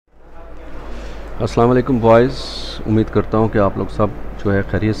अस्सलाम वालेकुम बॉयज़। उम्मीद करता हूँ कि आप लोग सब जो है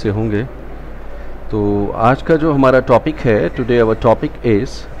खैरियत से होंगे। तो आज का जो हमारा टॉपिक है, today our topic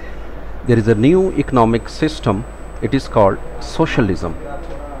is there is a new economic system, it is called socialism.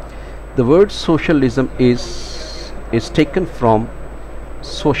 The word socialism is taken from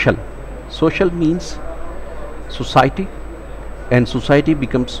social. Social means society, and society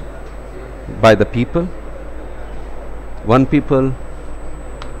becomes by the people,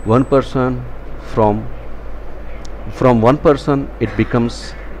 one person. From one person it becomes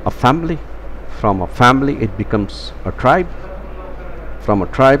a family, from a family it becomes a tribe, from a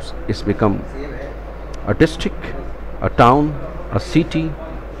tribe it's become a district, a town, a city,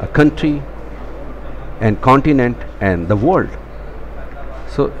 a country, and continent, and the world.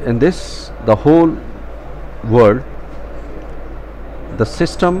 So in this, the whole world, the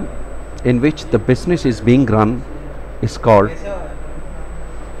system in which the business is being run is called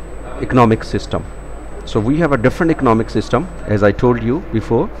economic system. So we have a different economic system, as I told you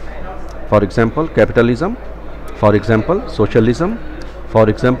before. For example, capitalism, for example, socialism, for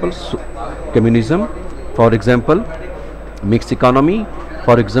example, communism, for example, mixed economy,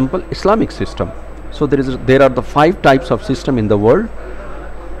 for example, Islamic system. So there are the 5 types of system in the world,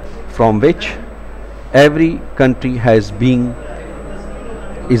 from which every country is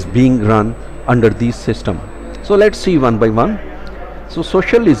being run under this system. So let's see one by one. So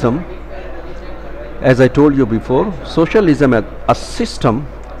socialism, as I told you before, socialism is a system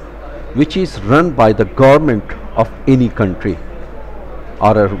which is run by the government of any country,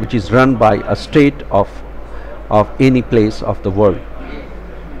 or which is run by a state of any place of the world.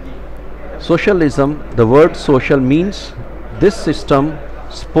 Socialism, the word social means this system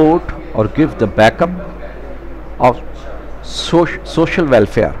support or give the backup of social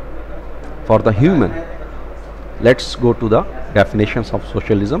welfare for the human. Let's go to the definitions of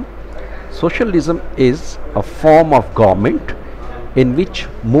socialism. Socialism is a form of government in which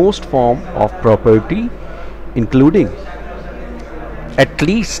most form of property, including at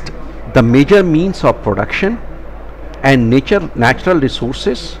least the major means of production and natural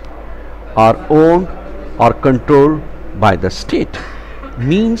resources, are owned or controlled by the state.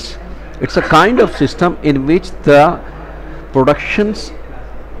 Means it's a kind of system in which the productions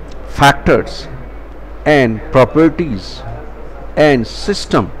factors and properties and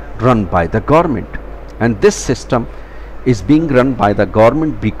system run by the government, and this system is being run by the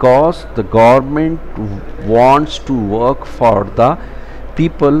government because the government wants to work for the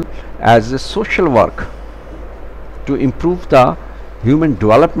people as a social work to improve the human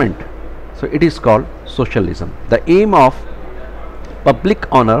development. So it is called socialism. The aim of public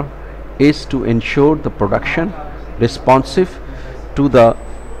honor is to ensure the production responsive to the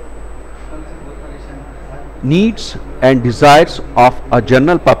needs and desires of a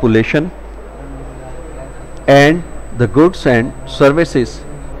general population, and the goods and services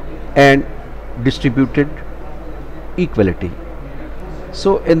and distributed equality.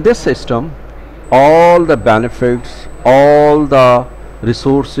 So in this system, all the benefits, all the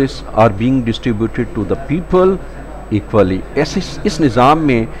resources are being distributed to the people equally. इस निज़ाम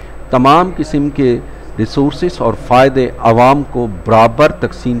में तमाम किस्म के resources और फ़ायदे आवाम को बराबर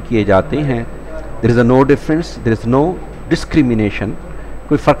तकसीम किए जाते हैं. There is a no difference, there is no discrimination,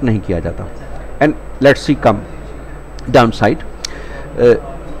 कोई फ़र्क नहीं किया जाता. And let's see come down side.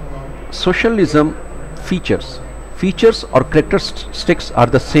 Socialism features or characteristics are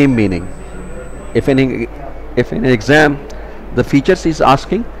the same meaning. If in an exam the features is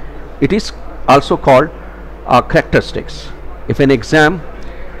asking, it is also called characteristics. If an exam,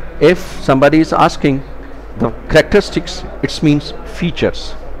 if somebody is asking the characteristics, it means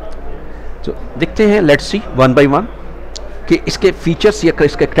features. So देखते हैं, let's see one by one कि इसके features या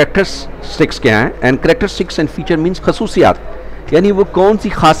इसके characteristics क्या हैं. And characteristics and feature means खसूसियात, यानी वो कौन सी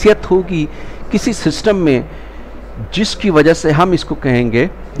खासियत होगी किसी सिस्टम में जिसकी वजह से हम इसको कहेंगे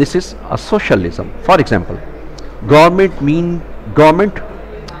this is a socialism. For example, government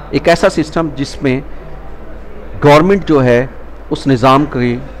एक ऐसा सिस्टम जिसमें गवर्नमेंट जो है उस निज़ाम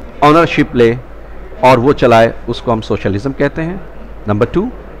की ऑनरशिप ले और वो चलाए, उसको हम सोशलिज्म कहते हैं. Number 2,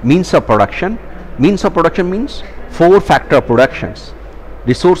 means of production. Means of production means 4 factor of productions: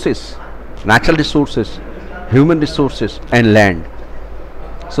 resources, natural resources, human resources, and land.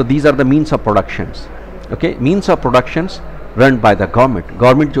 So these are the means of productions. Okay, means of productions run by the government.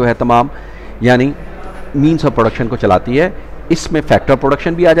 Government जो है तमाम यानी means of production को चलाती है. इसमें factor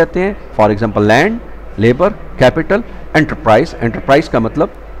production भी आ जाते हैं. For example, land, labor, capital, enterprise. Enterprise का मतलब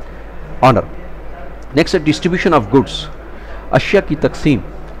honor. Next है distribution of goods. अशिया की तकसीम.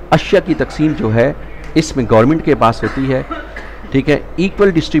 अशिया की तकसीम जो है इसमें गवर्नमेंट के पास होती है. ठीक है,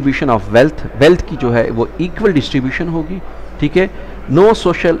 equal distribution of wealth, wealth की जो है वो इक्वल डिस्ट्रीब्यूशन होगी, ठीक है, no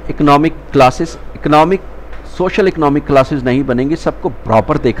social economic classes, social economic classes नहीं बनेंगी, सबको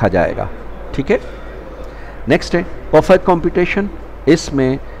प्रॉपर देखा जाएगा, ठीक है। नेक्स्ट है परफेक्ट कंपटीशन,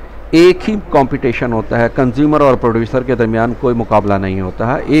 इसमें एक ही कंपटीशन होता है, कंज्यूमर और प्रोड्यूसर के दरमियान कोई मुकाबला नहीं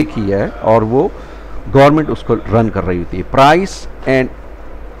होता है, एक ही है और वो गवर्नमेंट उसको रन कर रही होती है। Price and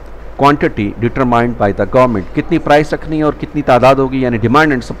quantity determined by the government, कितनी प्राइस रखनी है और कितनी तादाद होगी, यानी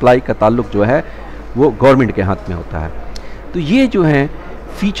डिमांड एंड सप्लाई का ताल्लुक जो है वो गवर्नमेंट के हाथ में होता है। तो ये जो हैं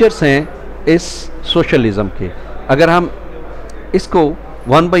फीचर्स हैं इस सोशलिज्म के। अगर हम इसको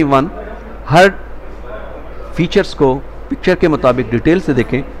one by one her features को पिक्चर के मुताबिक डिटेल से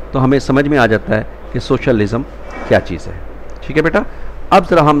देखें तो हमें समझ में आ जाता है कि सोशलिज्म क्या चीज़ है, ठीक है बेटा। अब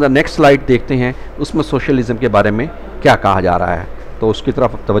ज़रा हम नेक्स्ट स्लाइड देखते हैं, उसमें सोशलिज्म के बारे में क्या कहा जा रहा है, तो उसकी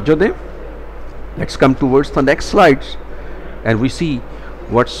तरफ तवज्जो दें। Let's come towards the next slides and we see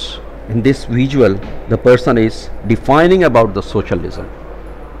what's in this visual the person is defining about the socialism.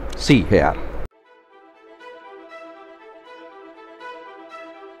 See here.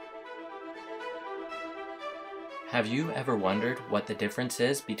 Have you ever wondered what the difference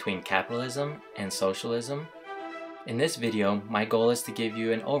is between capitalism and socialism? In this video, my goal is to give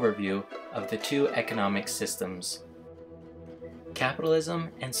you an overview of the two economic systems. Capitalism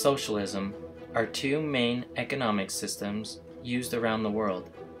and socialism are two main economic systems used around the world.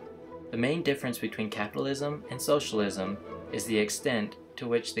 The main difference between capitalism and socialism is the extent to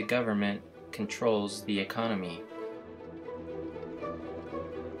which the government controls the economy.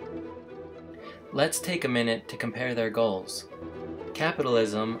 Let's take a minute to compare their goals.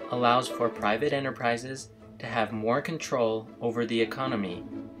 Capitalism allows for private enterprises to have more control over the economy,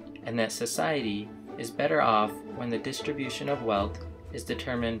 and that society is better off when the distribution of wealth is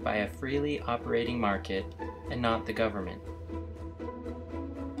determined by a freely operating market and not the government.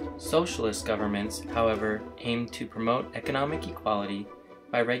 Socialist governments, however, aim to promote economic equality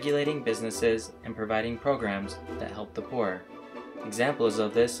by regulating businesses and providing programs that help the poor. Examples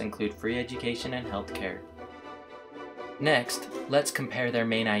of this include free education and healthcare. Next, let's compare their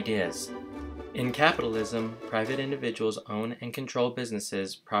main ideas. In capitalism, private individuals own and control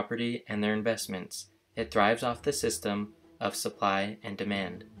businesses, property, and their investments. It thrives off the system of supply and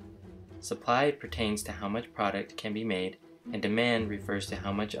demand. Supply pertains to how much product can be made, and demand refers to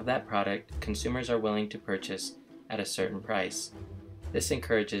how much of that product consumers are willing to purchase at a certain price. This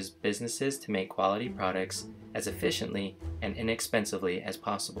encourages businesses to make quality products as efficiently and inexpensively as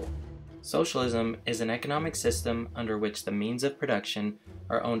possible. Socialism is an economic system under which the means of production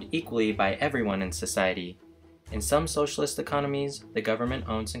are owned equally by everyone in society. In some socialist economies, the government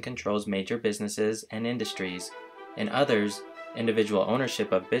owns and controls major businesses and industries. In others, individual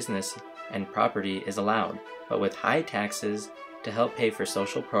ownership of business and property is allowed, but with high taxes to help pay for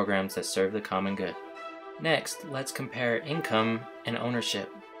social programs that serve the common good. Next, let's compare income and ownership.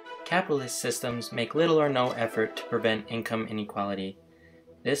 Capitalist systems make little or no effort to prevent income inequality.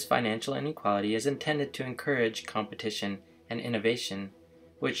 This financial inequality is intended to encourage competition and innovation,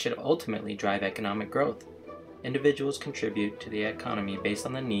 which should ultimately drive economic growth. Individuals contribute to the economy based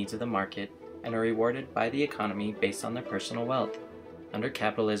on the needs of the market and are rewarded by the economy based on their personal wealth. Under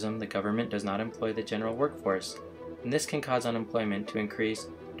capitalism, the government does not employ the general workforce, and this can cause unemployment to increase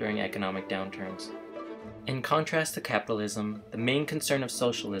during economic downturns. In contrast to capitalism, the main concern of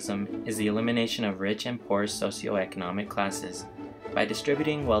socialism is the elimination of rich and poor socioeconomic classes by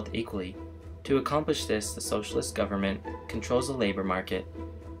distributing wealth equally. To accomplish this, the socialist government controls the labor market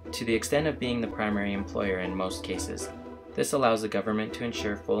to the extent of being the primary employer in most cases. This allows the government to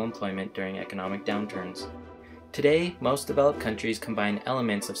ensure full employment during economic downturns. Today, most developed countries combine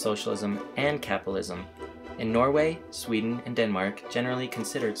elements of socialism and capitalism. In Norway, Sweden, and Denmark, generally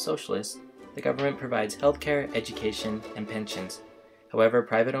considered socialist, the government provides healthcare, education, and pensions. However,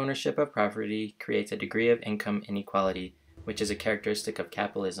 private ownership of property creates a degree of income inequality, which is a characteristic of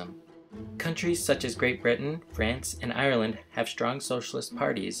capitalism. Countries such as Great Britain, France, and Ireland have strong socialist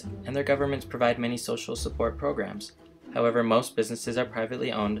parties, and their governments provide many social support programs. However, most businesses are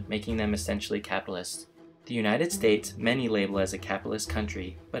privately owned, making them essentially capitalist. The United States, many label as a capitalist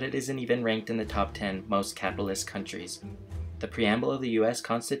country, but it isn't even ranked in the top 10 most capitalist countries. The preamble of the U.S.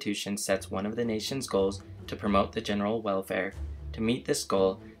 Constitution sets one of the nation's goals to promote the general welfare. To meet this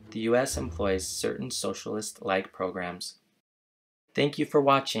goal, the U.S. employs certain socialist-like programs. Thank you for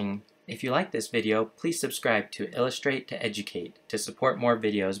watching. If you like this video, please subscribe to Illustrate to Educate to support more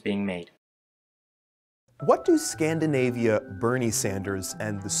videos being made. What do Scandinavia, Bernie Sanders,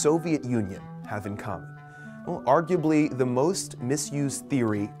 and the Soviet Union have in common? Well, arguably the most misused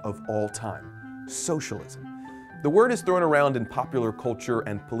theory of all time, socialism. The word is thrown around in popular culture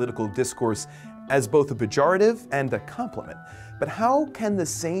and political discourse as both a pejorative and a compliment. But how can the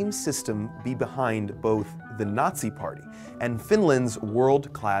same system be behind both the Nazi Party and Finland's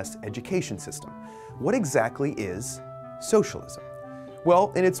world-class education system? What exactly is socialism?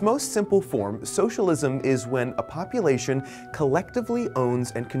 Well, in its most simple form, socialism is when a population collectively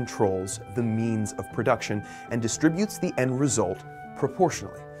owns and controls the means of production and distributes the end result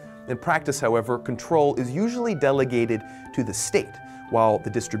proportionally. In practice, however, control is usually delegated to the state, while the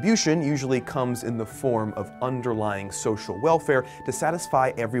distribution usually comes in the form of underlying social welfare to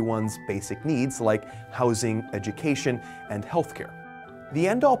satisfy everyone's basic needs like housing, education, and healthcare. The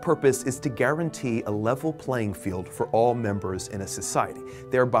end-all purpose is to guarantee a level playing field for all members in a society,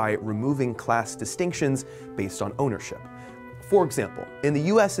 thereby removing class distinctions based on ownership. For example, in the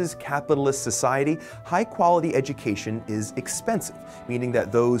US's capitalist society, high-quality education is expensive, meaning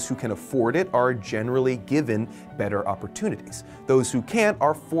that those who can afford it are generally given better opportunities. Those who can't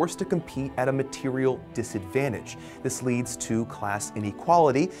are forced to compete at a material disadvantage. This leads to class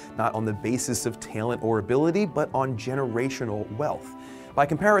inequality, not on the basis of talent or ability, but on generational wealth. By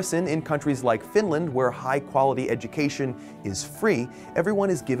comparison, in countries like Finland, where high-quality education is free, everyone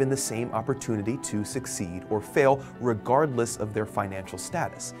is given the same opportunity to succeed or fail, regardless of their financial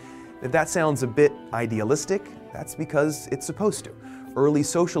status. If that sounds a bit idealistic, that's because it's supposed to. Early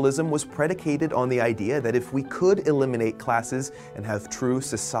socialism was predicated on the idea that if we could eliminate classes and have true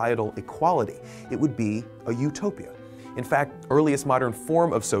societal equality, it would be a utopia. In fact, earliest modern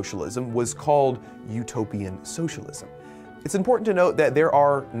form of socialism was called utopian socialism. It's important to note that there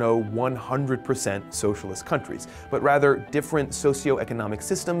are no 100% socialist countries, but rather different socioeconomic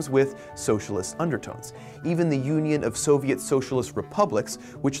systems with socialist undertones. Even the Union of Soviet Socialist Republics,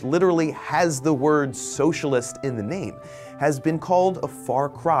 which literally has the word socialist in the name, has been called a far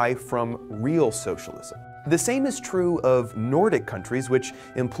cry from real socialism. The same is true of Nordic countries, which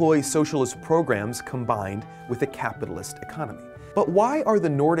employ socialist programs combined with a capitalist economy. But why are the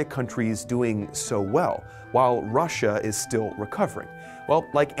Nordic countries doing so well, while Russia is still recovering? Well,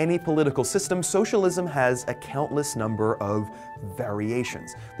 like any political system, socialism has a countless number of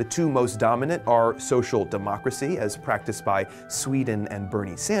variations. The two most dominant are social democracy, as practiced by Sweden and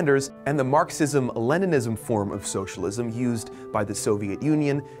Bernie Sanders, and the Marxism-Leninism form of socialism used by the Soviet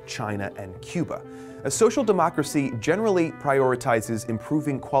Union, China, and Cuba. A social democracy generally prioritizes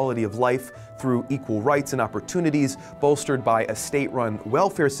improving quality of life through equal rights and opportunities, bolstered by a state-run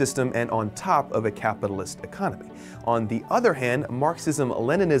welfare system and on top of a capitalist economy. On the other hand,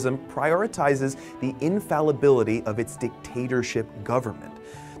 Marxism-Leninism prioritizes the infallibility of its dictatorship government.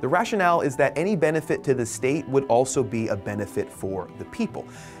 The rationale is that any benefit to the state would also be a benefit for the people.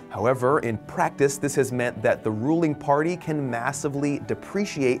 However, in practice, this has meant that the ruling party can massively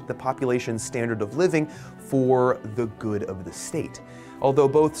depreciate the population's standard of living for the good of the state. Although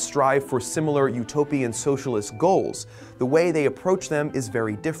both strive for similar utopian socialist goals, the way they approach them is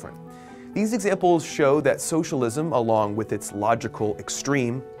very different. These examples show that socialism, along with its logical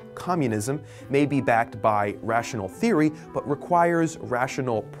extreme, communism, may be backed by rational theory, but requires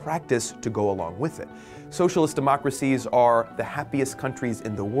rational practice to go along with it. Socialist democracies are the happiest countries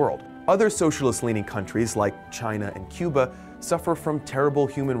in the world. Other socialist-leaning countries, like China and Cuba, suffer from terrible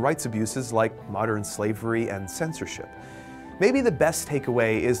human rights abuses like modern slavery and censorship. Maybe the best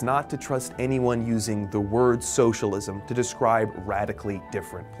takeaway is not to trust anyone using the word socialism to describe radically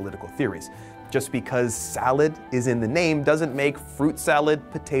different political theories. Just because salad is in the name doesn't make fruit salad,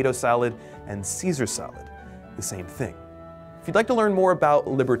 potato salad, and Caesar salad the same thing. If you'd like to learn more about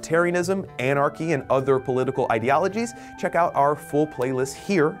libertarianism, anarchy, and other political ideologies, check out our full playlist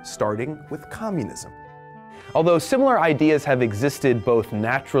here, starting with communism. Although similar ideas have existed both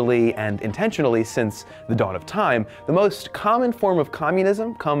naturally and intentionally since the dawn of time, the most common form of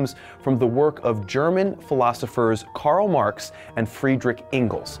communism comes from the work of German philosophers Karl Marx and Friedrich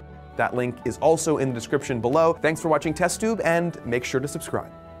Engels. That link is also in the description below. Thanks for watching TestTube, and make sure to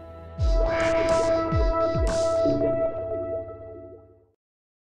subscribe.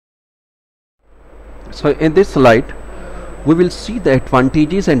 So in this slide, we will see the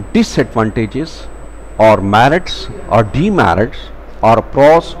advantages and disadvantages, or merits or demerits, or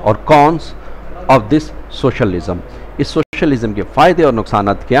pros or cons of this socialism. इस socialism के फ़ायदे और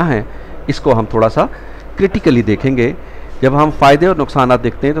नुकसानात क्या हैं, इसको हम थोड़ा सा क्रिटिकली देखेंगे. जब हम फ़ायदे और नुकसानात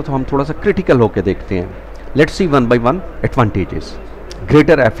देखते हैं तो हम थोड़ा सा क्रिटिकल होकर देखते हैं. Let's see one by one advantages.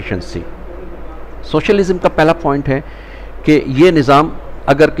 Greater efficiency. Socialism का पहला पॉइंट है कि ये निज़ाम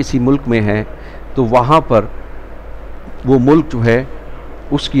अगर किसी मुल्क में है तो वहाँ पर वो मुल्क जो है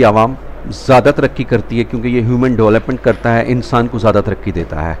उसकी आवाम ज़्यादा तरक्की करती है, क्योंकि ये ह्यूमन डेवलपमेंट करता है, इंसान को ज़्यादा तरक्की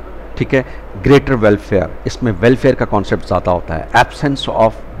देता है. ठीक है। ग्रेटर वेलफेयर, इसमें वेलफेयर का कॉन्सेप्ट ज़्यादा होता है। एब्सेंस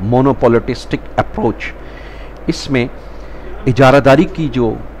ऑफ मोनोपोलिटिस्टिक अप्रोच, इसमें इजारादारी की जो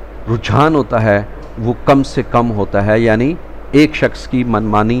रुझान होता है वो कम से कम होता है, यानी एक शख्स की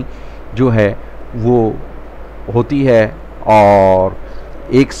मनमानी जो है वो होती है और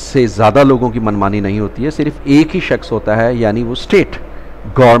एक से ज़्यादा लोगों की मनमानी नहीं होती है, सिर्फ एक ही शख्स होता है, यानी वो स्टेट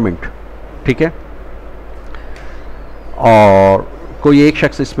गवर्नमेंट, ठीक है। और कोई एक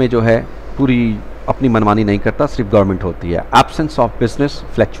शख्स इसमें जो है पूरी अपनी मनमानी नहीं करता, सिर्फ गवर्नमेंट होती है। एब्सेंस ऑफ बिजनेस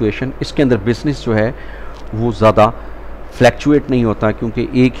फ्लैक्चुएशन, इसके अंदर बिजनेस जो है वो ज़्यादा फ्लैक्चुएट नहीं होता, क्योंकि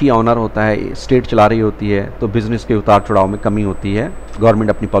एक ही ऑनर होता है, स्टेट चला रही होती है, तो बिज़नेस के उतार चढ़ाव में कमी होती है। गवर्नमेंट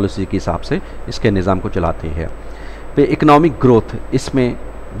अपनी पॉलिसी के हिसाब से इसके निज़ाम को चलाती है। पे इकोनॉमिक ग्रोथ, इसमें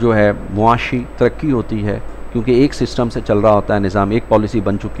जो है मुआशी तरक्की होती है, क्योंकि एक सिस्टम से चल रहा होता है निज़ाम, एक पॉलिसी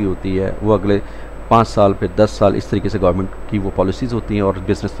बन चुकी होती है, वो अगले 5 साल फिर 10 साल इस तरीके से गवर्नमेंट की वो पॉलिसीज़ होती हैं और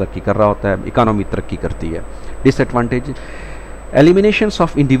बिज़नेस तरक्की कर रहा होता है, इकानॉमी तरक्की करती है। डिसएडवांटेज, एलिमिनेशंस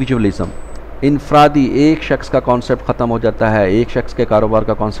ऑफ इंडिविजुअलिज्म, इनफरादी एक शख्स का कॉन्सेप्ट ख़त्म हो जाता है, एक शख्स के कारोबार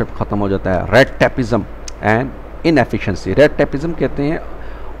का कॉन्सेप्ट ख़त्म हो जाता है। Red tapism and inefficiency, red tapism कहते हैं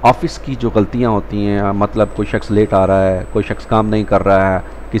ऑफिस की जो गलतियां होती हैं, मतलब कोई शख्स लेट आ रहा है, कोई शख्स काम नहीं कर रहा है,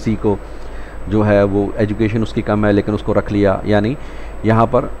 किसी को जो है वो एजुकेशन उसकी कम है लेकिन उसको रख लिया, यानी यहाँ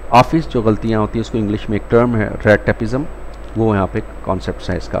पर ऑफिस जो गलतियाँ होती हैं उसको इंग्लिश में एक टर्म है रेड टेपिज्म, वो यहाँ पे कॉन्सेप्ट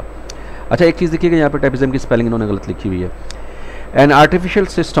है इसका। अच्छा, एक चीज़ देखिएगा, यहाँ पे टेपिज्म की स्पेलिंग इन्होंने गलत लिखी हुई है। एन आर्टिफिशियल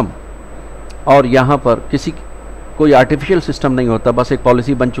सिस्टम, और यहाँ पर कोई आर्टिफिशियल सिस्टम नहीं होता, बस एक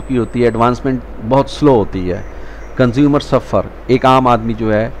पॉलिसी बन चुकी होती है, एडवांसमेंट बहुत स्लो होती है। कंज्यूमर सफ़र, एक आम आदमी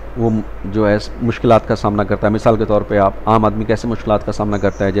जो है वो जो है मुश्किलात का सामना करता है। मिसाल के तौर पे आप आम आदमी कैसे मुश्किलात का सामना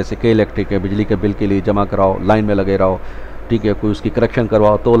करता है, जैसे कि इलेक्ट्रिक है, बिजली के बिल के लिए जमा कराओ, लाइन में लगे रहो, ठीक है, कोई उसकी करेक्शन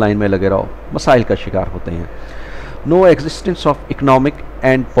करवाओ तो लाइन में लगे रहो, मसाइल का शिकार होते हैं। No existence of economic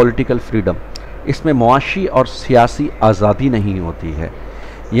and political freedom, इसमें मुआशी और सियासी आज़ादी नहीं होती है,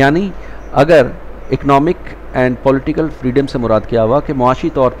 यानी अगर इकनॉमिक एंड पॉलिटिकल फ्रीडम से मुराद किया हुआ कि मुआशी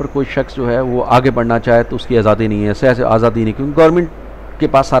तौर पर कोई शख्स जो है वो आगे बढ़ना चाहे तो उसकी आज़ादी नहीं है, सियासी आज़ादी नहीं, क्योंकि गवर्नमेंट के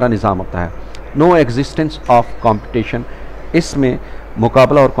पास सारा निज़ाम होता है। नो एग्जिस्टेंस ऑफ कंपटीशन, इसमें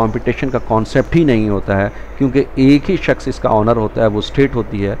मुकाबला और कंपटीशन का कॉन्सेप्ट ही नहीं होता है, क्योंकि एक ही शख्स इसका ऑनर होता है, वो स्टेट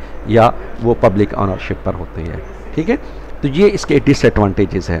होती है या वो पब्लिक ऑनरशिप पर होती है, ठीक है। तो ये इसके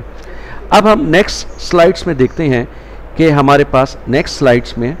डिसएडवांटेजेस है। अब हम नेक्स्ट स्लाइड्स में देखते हैं कि हमारे पास नेक्स्ट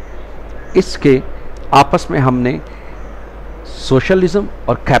स्लाइड्स में इसके आपस में हमने सोशलिज्म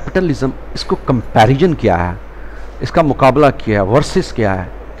और कैपिटलिज्म इसको कंपैरिजन किया है, इसका मुकाबला किया है, वर्सेस किया है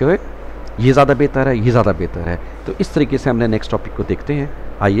कि ये ज़्यादा बेहतर है, ये ज़्यादा बेहतर है। तो इस तरीके से हमने नेक्स्ट टॉपिक को देखते हैं।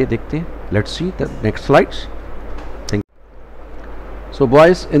 आइए देखते हैं, let's see the next slides. Thank you. So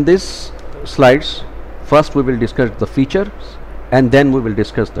boys, in this slides first we will discuss the features and then we will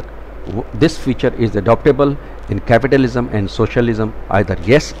discuss the this feature is adoptable in capitalism and socialism, either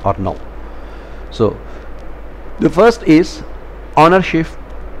yes or no. So the first is ownership.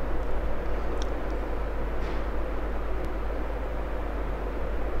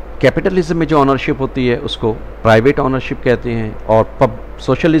 Capitalism में जो ownership होती है उसको private ownership कहते हैं, और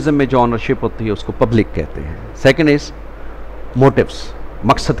socialism में जो ऑनरशिप होती है उसको पब्लिक कहते हैं। सेकंड इज मोटिव्स,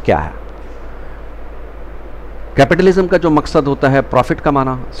 मकसद क्या है। कैपिटलिज्म का जो मकसद होता है प्रॉफिट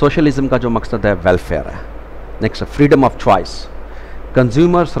कमाना, सोशलिज्म का जो मकसद है वेलफेयर है। Next, freedom of choice,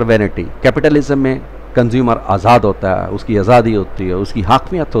 consumer सर्वेनिटी, capitalism में कंज्यूमर आज़ाद होता है, उसकी आज़ादी होती है, उसकी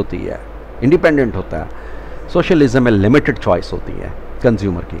हाकमियत होती है, इंडिपेंडेंट होता है। सोशलिज्म में लिमिटेड चॉइस होती है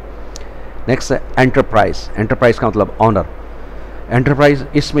कंज्यूमर की। नेक्स्ट है एंटरप्राइज, एंटरप्राइज का मतलब ऑनर। एंटरप्राइज,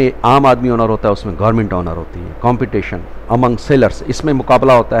 इसमें आम आदमी ऑनर होता है, उसमें गवर्नमेंट ऑनर होती है। कंपटीशन अमंग सेलर्स, इसमें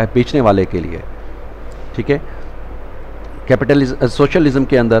मुकाबला होता है बेचने वाले के लिए, ठीक है। कैपिटलिज्म सोशलिज्म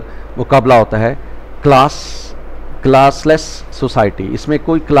के अंदर मुकाबला होता है क्लासलेस सोसाइटी, इसमें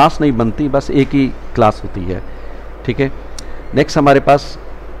कोई क्लास नहीं बनती, बस एक ही क्लास होती है, ठीक है। नेक्स्ट हमारे पास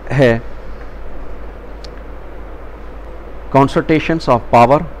है कॉन्संट्रेशंस ऑफ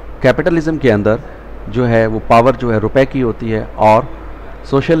पावर। कैपिटलिज्म के अंदर जो है वो पावर जो है रुपए की होती है, और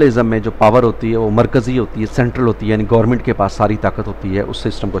सोशलिज्म में जो पावर होती है वो मरकज़ी होती है, सेंट्रल होती है, यानी गवर्नमेंट के पास सारी ताकत होती है उस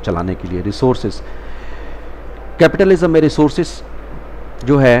सिस्टम को चलाने के लिए। रिसोर्सेज, कैपिटलिज्म में रिसोर्सेज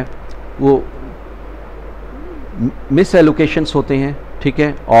जो है वो मिस एलोकेशंस होते हैं, ठीक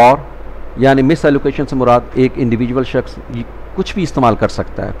है, और यानी मिस एलोकेशन से मुराद एक इंडिविजुअल शख्स कुछ भी इस्तेमाल कर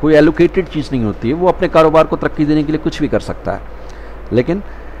सकता है, कोई एलोकेटेड चीज़ नहीं होती है, वो अपने कारोबार को तरक्की देने के लिए कुछ भी कर सकता है। लेकिन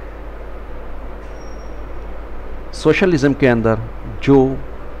सोशलिज्म के अंदर जो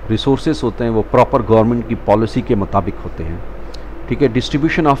रिसोर्सेज होते हैं वो प्रॉपर गवर्नमेंट की पॉलिसी के मुताबिक होते हैं, ठीक है।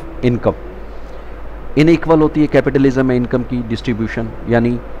 डिस्ट्रीब्यूशन ऑफ इनकम इनइक्वल होती है कैपिटलिज्म में, इनकम की डिस्ट्रीब्यूशन,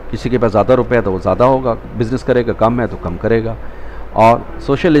 यानी किसी के पास ज़्यादा रुपए है तो वो ज़्यादा होगा बिज़नेस करेगा, कम है तो कम करेगा। और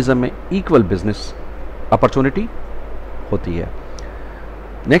सोशलिज्म में इक्वल बिजनेस अपॉर्चुनिटी होती है।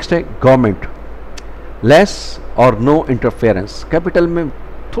 नेक्स्ट है गवर्नमेंट, लेस और नो इंटरफेरेंस। कैपिटल में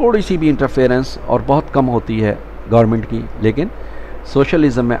थोड़ी सी भी इंटरफेरेंस और बहुत कम होती है गवर्नमेंट की, लेकिन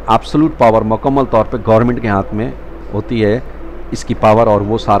सोशलिज्म में एब्सोल्यूट पावर मुकम्मल तौर पे गवर्नमेंट के हाथ में होती है, इसकी पावर, और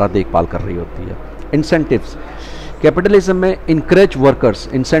वो सारा देखभाल कर रही होती है। इंसेंटिव्स, कैपिटलिज्म में इंकरेज वर्कर्स,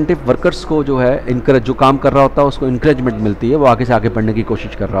 इंसेंटिव वर्कर्स को जो है इंकरेज, जो काम कर रहा होता है उसको इंकरेजमेंट मिलती है, वो आगे से आगे बढ़ने की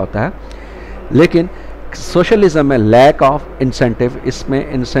कोशिश कर रहा होता है। लेकिन सोशलिज्म में लैक ऑफ इंसेंटिव,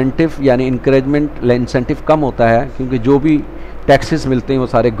 इसमें इंसेंटिव यानी इंकरेजमेंट, इंसेंटिव कम होता है क्योंकि जो भी टैक्सेस मिलते हैं वो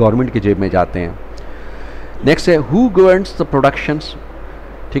सारे गवर्नमेंट की जेब में जाते हैं। नेक्स्ट है हु गवर्न्स द प्रोडक्शंस,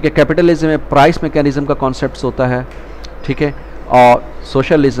 ठीक है। कैपिटलिज्म में प्राइस मैकेनिज्म का कॉन्सेप्ट होता है, ठीक है, और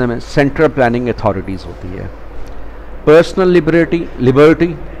सोशलिज्म में सेंट्रल प्लानिंग अथॉरिटीज़ होती है। Personal liberty,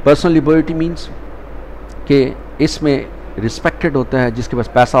 personal liberty means कि इसमें रिस्पेक्टेड होता है, जिसके पास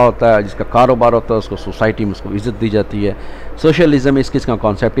पैसा होता है, जिसका कारोबार होता है, उसको सोसाइटी में उसको इज़्ज़त दी जाती है। सोशलिज्म में इसका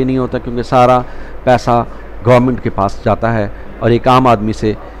कॉन्सेप्ट ही नहीं होता क्योंकि सारा पैसा गवर्नमेंट के पास जाता है और एक आम आदमी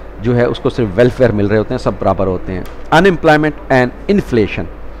से जो है उसको सिर्फ वेलफेयर मिल रहे होते हैं, सब बराबर होते हैं। Unemployment and inflation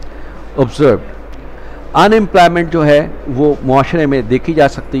observed, unemployment जो है वो मुआशरे में देखी जा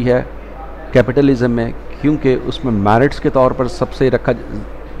सकती है कैपिटलिज्म में, क्योंकि उसमें मेरिट्स के तौर पर सबसे रखा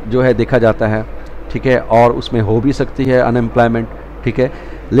जो है देखा जाता है, ठीक है, और उसमें हो भी सकती है अनएम्प्लॉयमेंट, ठीक है।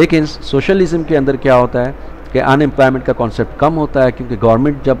 लेकिन सोशलिज्म के अंदर क्या होता है कि अनएम्प्लॉयमेंट का कॉन्सेप्ट कम होता है क्योंकि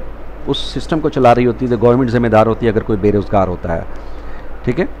गवर्नमेंट जब उस सिस्टम को चला रही होती है तो गवर्नमेंट जिम्मेदार होती है अगर कोई बेरोजगार होता है,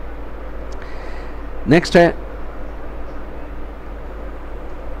 ठीक है। नेक्स्ट है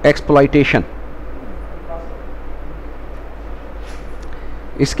एक्सप्लॉयटेशन,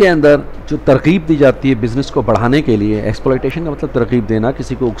 इसके अंदर जो तरकीब दी जाती है बिज़नेस को बढ़ाने के लिए, एक्सप्लॉयटेशन का मतलब तरकीब देना,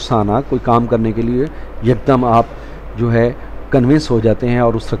 किसी को उकसाना, कोई काम करने के लिए एकदम आप जो है कन्विंस हो जाते हैं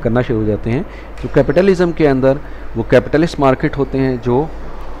और उससे करना शुरू हो जाते हैं। तो कैपिटलिज्म के अंदर वो कैपिटलिस्ट मार्केट होते हैं जो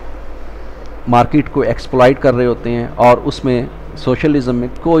मार्केट को एक्सप्लॉइट कर रहे होते हैं और उसमें सोशलिज्म में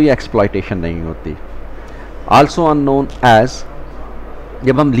कोई एक्सप्लॉयटेशन नहीं होती। आल्सो अननोन एज,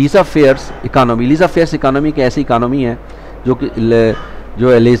 जब हम Lisa fears economy, Lisa fears economy एक ऐसी इकानमी है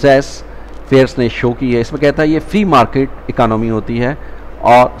जो लेज़ेस फेयर्स ने शो की है, इसमें कहता है ये फ्री मार्केट इकानमी होती है।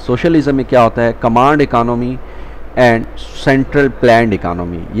 और सोशलिज्म में क्या होता है command economy and central planned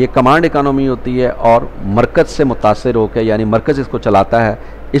economy, ये कमांड इकानमी होती है और मरकज़ से मुतासिर होकर, यानी मरकज़ इसको चलाता है,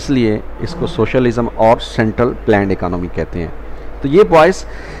 इसलिए इसको सोशलिज्म और सेंट्रल प्लान्ड इकानमी कहते हैं। तो ये बॉयज़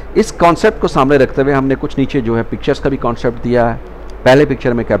इस कॉन्सेप्ट को सामने रखते हुए हमने कुछ नीचे जो है पिक्चर्स का भी कॉन्सेप्ट दिया है। पहले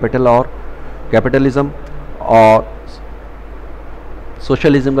पिक्चर में कैपिटल और कैपिटलिज्म और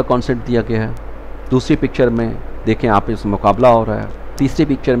सोशलिज्म का कॉन्सेप्ट दिया गया है। दूसरी पिक्चर में देखें आप इस मुकाबला हो रहा है। तीसरी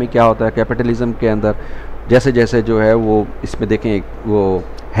पिक्चर में क्या होता है कैपिटलिज्म के अंदर, जैसे जैसे जो है वो इसमें देखें वो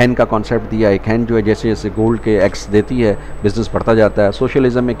हैन का कॉन्सेप्ट दिया, एक हैन जो है जैसे जैसे गोल्ड के एग्स देती है बिज़नेस बढ़ता जाता है।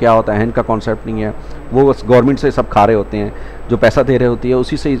 सोशलिज्म में क्या होता है हैन का कॉन्सेप्ट नहीं है, वो बस गवर्नमेंट से सब खा रहे होते हैं, जो पैसा दे रहे होती है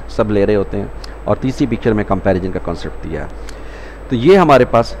उसी से ही सब ले रहे होते हैं। और तीसरी पिक्चर में कंपैरिजन का कॉन्सेप्ट दिया है। तो ये हमारे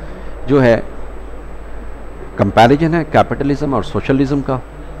पास जो है कंपैरिजन है कैपिटलिज्म और सोशलिज्म का,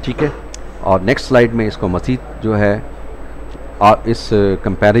 ठीक है। और नेक्स्ट स्लाइड में इसको मज़ीद जो है और इस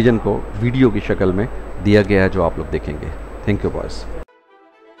कंपैरिजन को वीडियो की शक्ल में दिया गया है जो आप लोग देखेंगे। Thank you boys.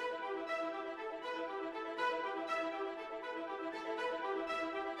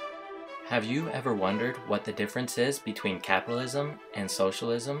 Have you ever wondered what the difference is between capitalism and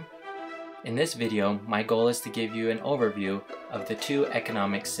socialism? In this video, my goal is to give you an overview of the two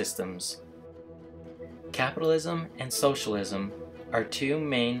economic systems. Capitalism and socialism are two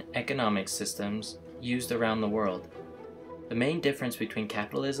main economic systems used around the world. The main difference between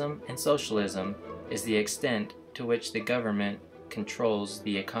capitalism and socialism is the extent to which the government controls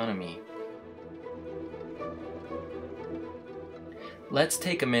the economy. Let's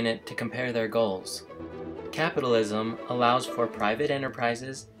take a minute to compare their goals. Capitalism allows for private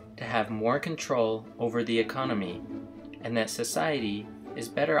enterprises to have more control over the economy, and that society is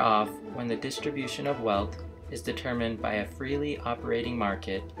better off when the distribution of wealth is determined by a freely operating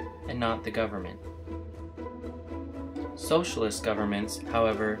market and not the government. Socialist governments,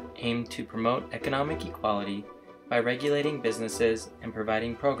 however, aim to promote economic equality by regulating businesses and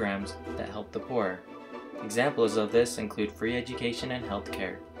providing programs that help the poor. Examples of this include free education and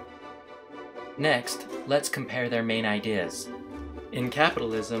healthcare. Next, let's compare their main ideas. In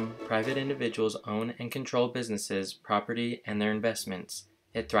capitalism, private individuals own and control businesses, property, and their investments.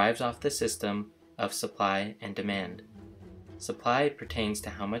 It thrives off the system of supply and demand. Supply pertains to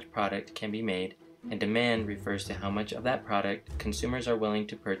how much product can be made, and demand refers to how much of that product consumers are willing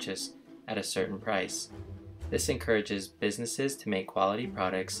to purchase at a certain price. This encourages businesses to make quality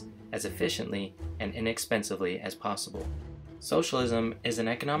products as efficiently and inexpensively as possible. Socialism is an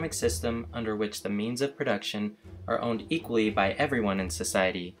economic system under which the means of production are owned equally by everyone in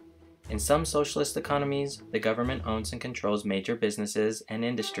society. In some socialist economies, the government owns and controls major businesses and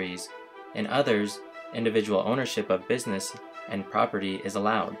industries. In others, individual ownership of business and property is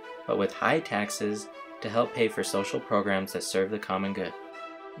allowed, but with high taxes to help pay for social programs that serve the common good.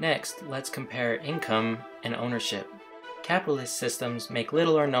 Next, let's compare income and ownership. Capitalist systems make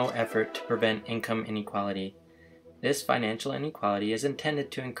little or no effort to prevent income inequality. This financial inequality is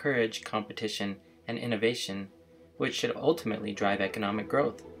intended to encourage competition and innovation, which should ultimately drive economic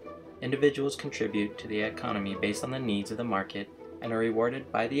growth. Individuals contribute to the economy based on the needs of the market and are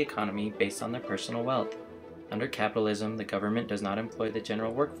rewarded by the economy based on their personal wealth. Under capitalism, the government does not employ the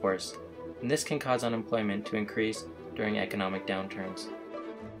general workforce, and this can cause unemployment to increase during economic downturns.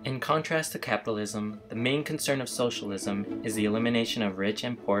 In contrast to capitalism, the main concern of socialism is the elimination of rich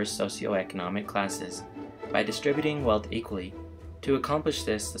and poor socioeconomic classes by distributing wealth equally. To accomplish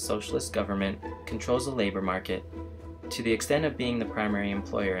this, the socialist government controls the labor market to the extent of being the primary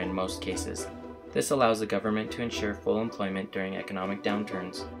employer in most cases. This allows the government to ensure full employment during economic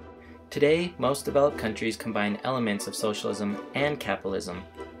downturns. Today, most developed countries combine elements of socialism and capitalism.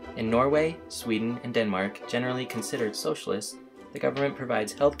 In Norway, Sweden, and Denmark, generally considered socialist, the government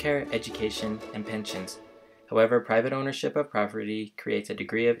provides healthcare, education, and pensions. However, private ownership of property creates a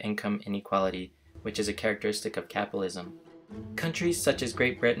degree of income inequality, which is a characteristic of capitalism. Countries such as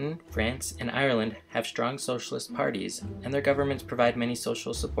Great Britain, France, and Ireland have strong socialist parties, and their governments provide many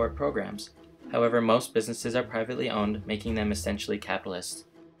social support programs. However, most businesses are privately owned, making them essentially capitalist.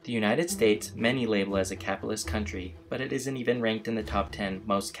 The United States, many label as a capitalist country, but it isn't even ranked in the top 10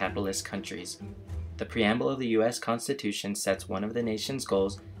 most capitalist countries. The preamble of the U.S. Constitution sets one of the nation's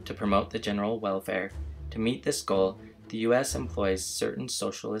goals to promote the general welfare. To meet this goal, the U.S. employs certain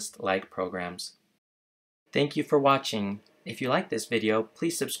socialist-like programs. Thank you for watching. If you like this video,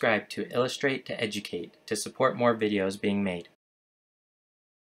 please subscribe to Illustrate to Educate to support more videos being made.